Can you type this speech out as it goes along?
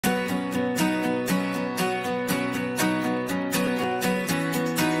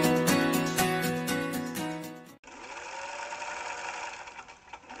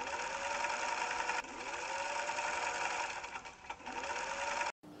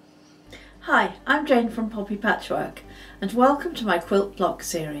Hi, I'm Jane from Poppy Patchwork and welcome to my quilt block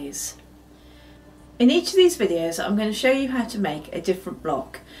series. In each of these videos I'm going to show you how to make a different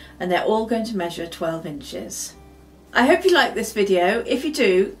block and they're all going to measure 12 inches. I hope you like this video. If you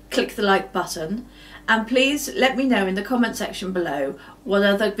do, click the like button and please let me know in the comment section below what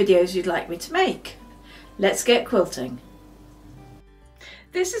other videos you'd like me to make. Let's get quilting.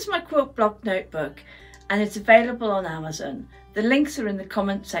 This is my quilt block notebook and it's available on Amazon. The links are in the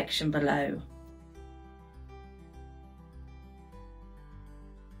comment section below.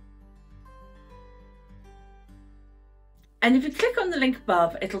 And if you click on the link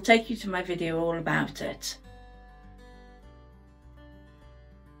above, it'll take you to my video all about it.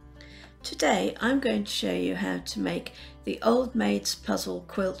 Today I'm going to show you how to make the Old Maids puzzle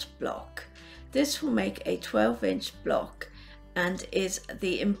quilt block. This will make a 12-inch block and is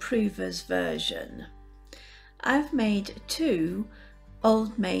the Improvers version. I've made two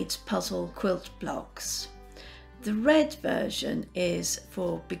Old Maids puzzle quilt blocks. The red version is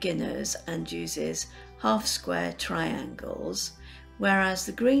for beginners and uses half square triangles, whereas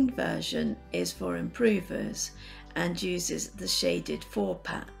the green version is for improvers and uses the shaded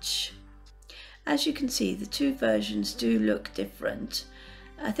 4-patch. As you can see, the two versions do look different.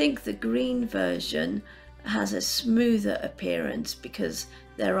 I think the green version has a smoother appearance because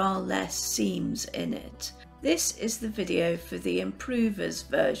there are less seams in it. This is the video for the Improvers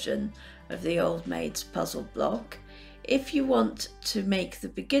version of the Old Maids puzzle block. If you want to make the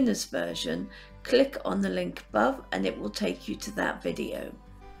beginners version, click on the link above and it will take you to that video.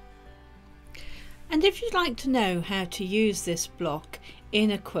 And if you'd like to know how to use this block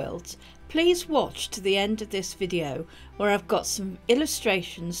in a quilt, please watch to the end of this video where I've got some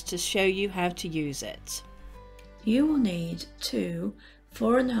illustrations to show you how to use it. You will need two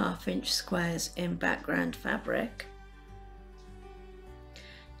 4.5-inch squares in background fabric,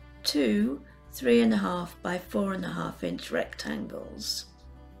 two 3.5 by 4.5-inch rectangles,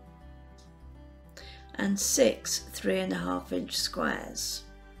 and 6 3.5-inch squares.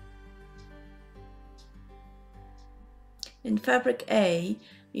 In fabric A,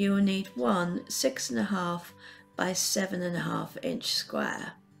 you will need one 6.5 by 7.5-inch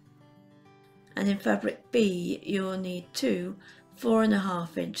square, and in fabric B, you will need two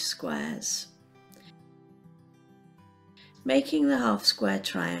 4.5-inch squares. Making the half square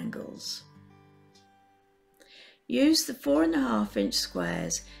triangles. Use the 4.5-inch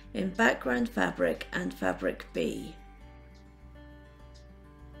squares in background fabric and fabric B.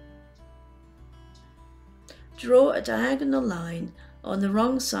 Draw a diagonal line on the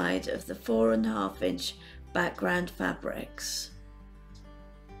wrong side of the 4.5-inch background fabrics,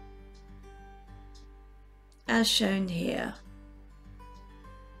 as shown here.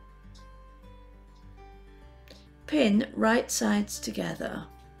 Pin right sides together.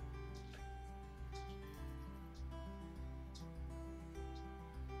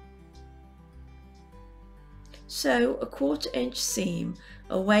 Sew a 1/4-inch seam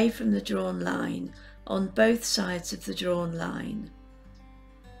away from the drawn line on both sides of the drawn line.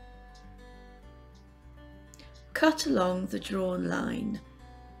 Cut along the drawn line.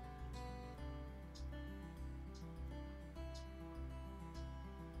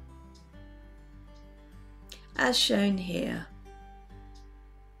 As shown here.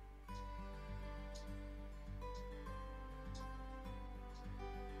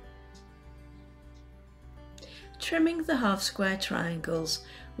 Trimming the half square triangles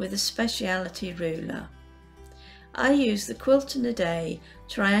with a speciality ruler. I use the Quilt in a Day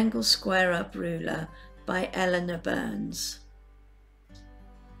Triangle Square Up ruler by Eleanor Burns.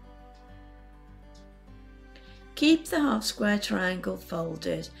 Keep the half square triangle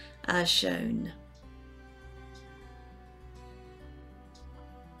folded as shown.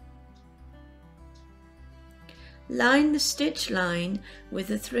 Line the stitch line with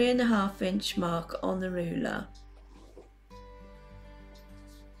a 3.5-inch mark on the ruler.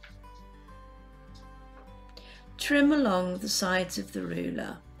 Trim along the sides of the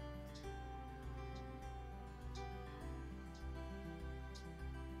ruler.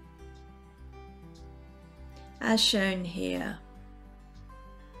 As shown here.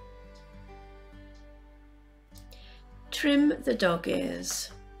 Trim the dog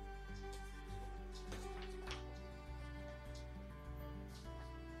ears.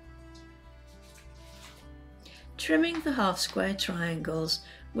 Trimming the half square triangles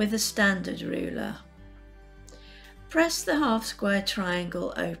with a standard ruler. Press the half square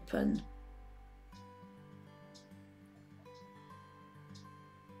triangle open.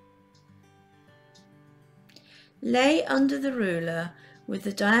 Lay under the ruler with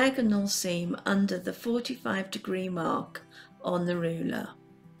the diagonal seam under the 45-degree mark on the ruler.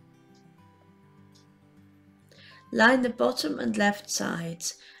 Line the bottom and left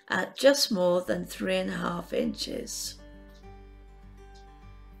sides at just more than 3.5 inches.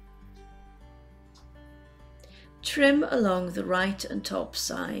 Trim along the right and top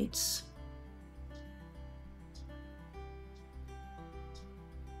sides.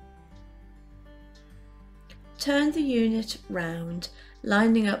 Turn the unit round,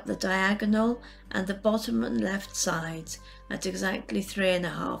 lining up the diagonal and the bottom and left sides at exactly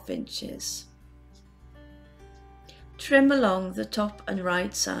 3.5 inches. Trim along the top and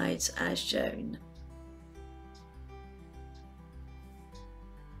right sides as shown.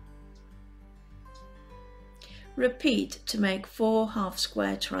 Repeat to make 4 half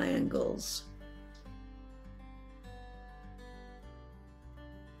square triangles.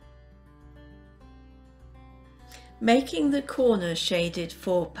 Making the corner shaded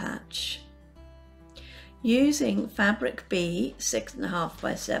 4 patch. Using fabric B 6.5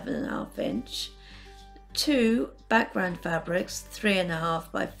 by 7.5 inch, 2 background fabrics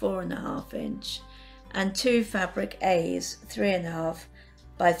 3.5 by 4.5 inch and 2 fabric A's 3.5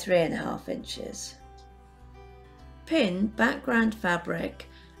 by 3.5 inches. Pin background fabric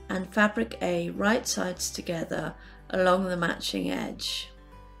and fabric A right sides together along the matching edge.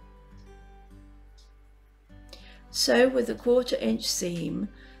 Sew with a 1/4 inch seam,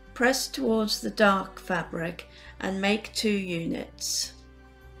 press towards the dark fabric and make 2 units.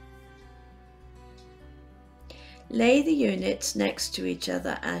 Lay the units next to each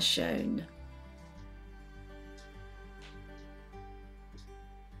other as shown.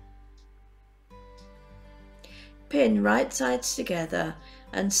 Pin right sides together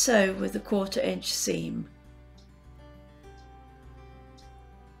and sew with a 1/4 inch seam.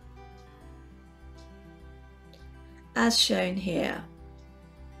 As shown here.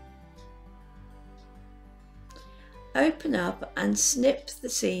 Open up and snip the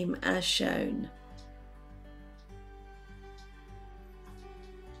seam as shown.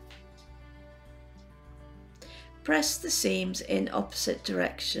 Press the seams in opposite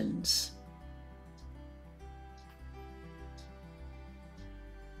directions.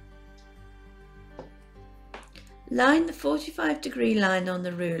 Line the 45-degree line on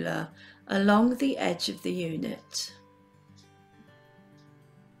the ruler along the edge of the unit.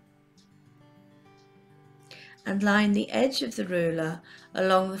 And line the edge of the ruler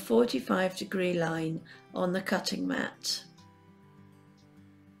along the 45-degree line on the cutting mat.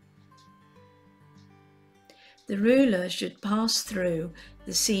 The ruler should pass through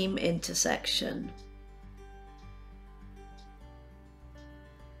the seam intersection.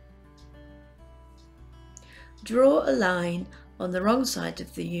 Draw a line on the wrong side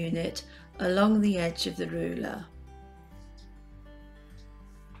of the unit along the edge of the ruler.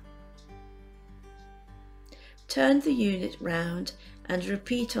 Turn the unit round and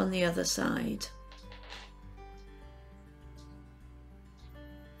repeat on the other side.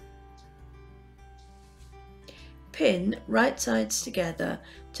 Pin right sides together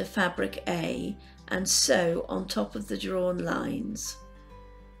to fabric A and sew on top of the drawn lines,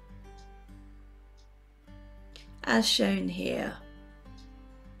 as shown here.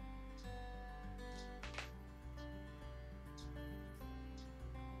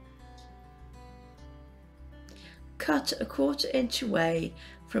 Cut a 1/4 inch away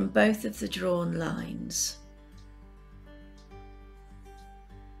from both of the drawn lines.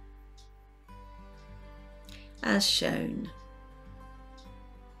 As shown.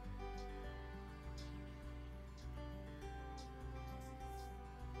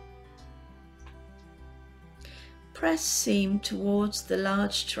 Press seam towards the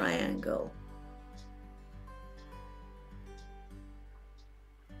large triangle.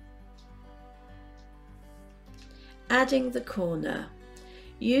 Adding the corner.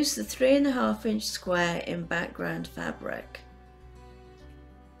 Use the 3.5 inch square in background fabric.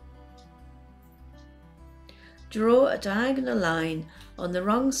 Draw a diagonal line on the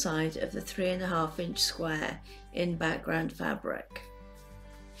wrong side of the 3.5 inch square in background fabric,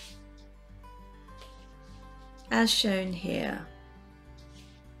 as shown here.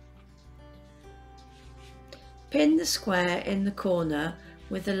 Pin the square in the corner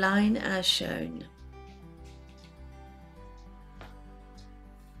with the line as shown.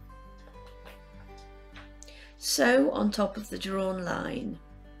 Sew on top of the drawn line.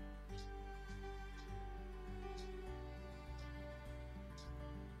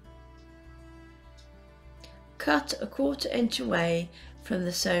 Cut a 1/4 inch away from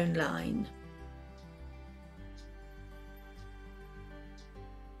the sewn line.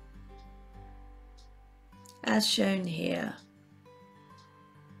 As shown here.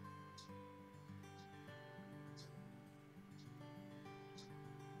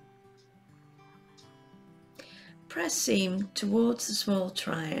 Press seam towards the small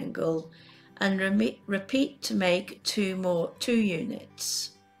triangle and repeat to make two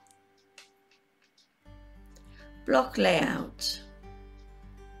units. Block layout.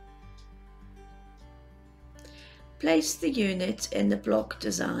 Place the unit in the block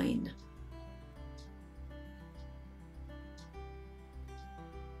design.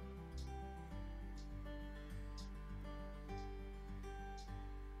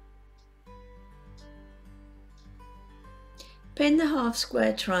 Pin the half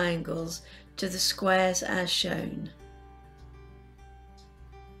square triangles to the squares as shown.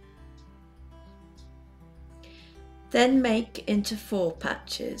 Then make into 4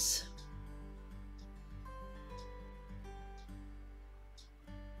 patches.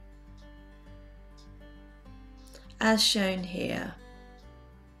 As shown here.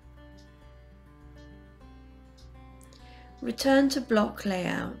 Return to block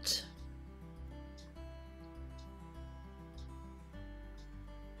layout.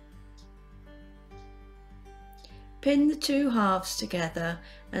 Pin the 2 halves together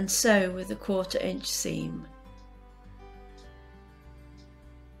and sew with a 1/4 inch seam.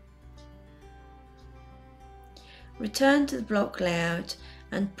 Return to the block layout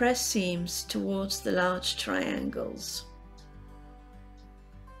and press seams towards the large triangles.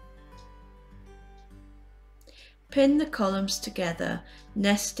 Pin the columns together,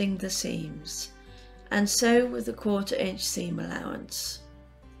 nesting the seams, and sew with a 1/4 inch seam allowance.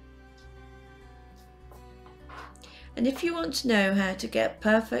 And if you want to know how to get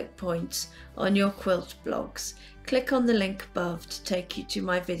perfect points on your quilt blocks, click on the link above to take you to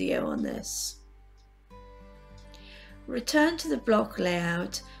my video on this. Return to the block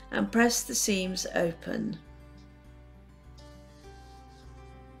layout and press the seams open.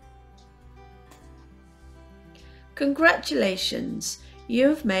 Congratulations! You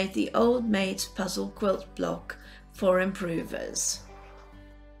have made the Old Maids puzzle quilt block for improvers.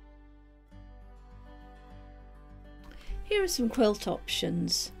 Here are some quilt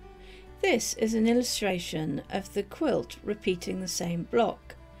options. This is an illustration of the quilt repeating the same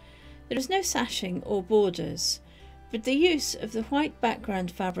block. There is no sashing or borders, but the use of the white background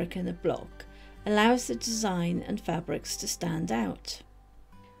fabric in the block allows the design and fabrics to stand out.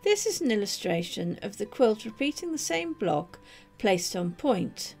 This is an illustration of the quilt repeating the same block placed on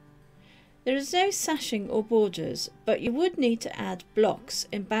point. There is no sashing or borders, but you would need to add blocks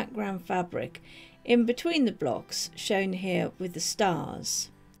in background fabric in between the blocks shown here with the stars,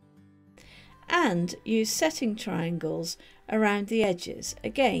 and use setting triangles around the edges,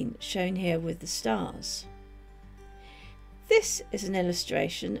 again shown here with the stars. This is an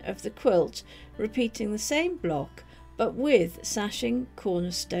illustration of the quilt repeating the same block but with sashing,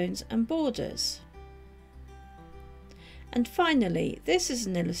 cornerstones and borders. And finally, this is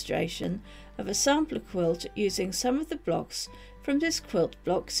an illustration of a sampler quilt using some of the blocks from this quilt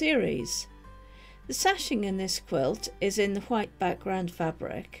block series. The sashing in this quilt is in the white background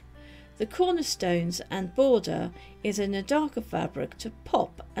fabric. The cornerstones and border is in a darker fabric to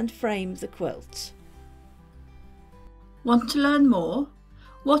pop and frame the quilt. Want to learn more?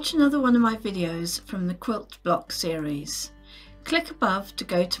 Watch another one of my videos from the Quilt Block series. Click above to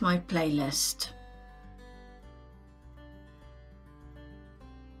go to my playlist.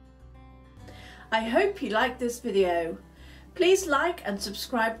 I hope you liked this video. Please like and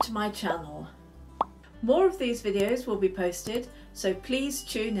subscribe to my channel. More of these videos will be posted, so please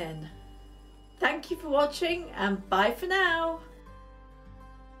tune in. Thank you for watching and bye for now.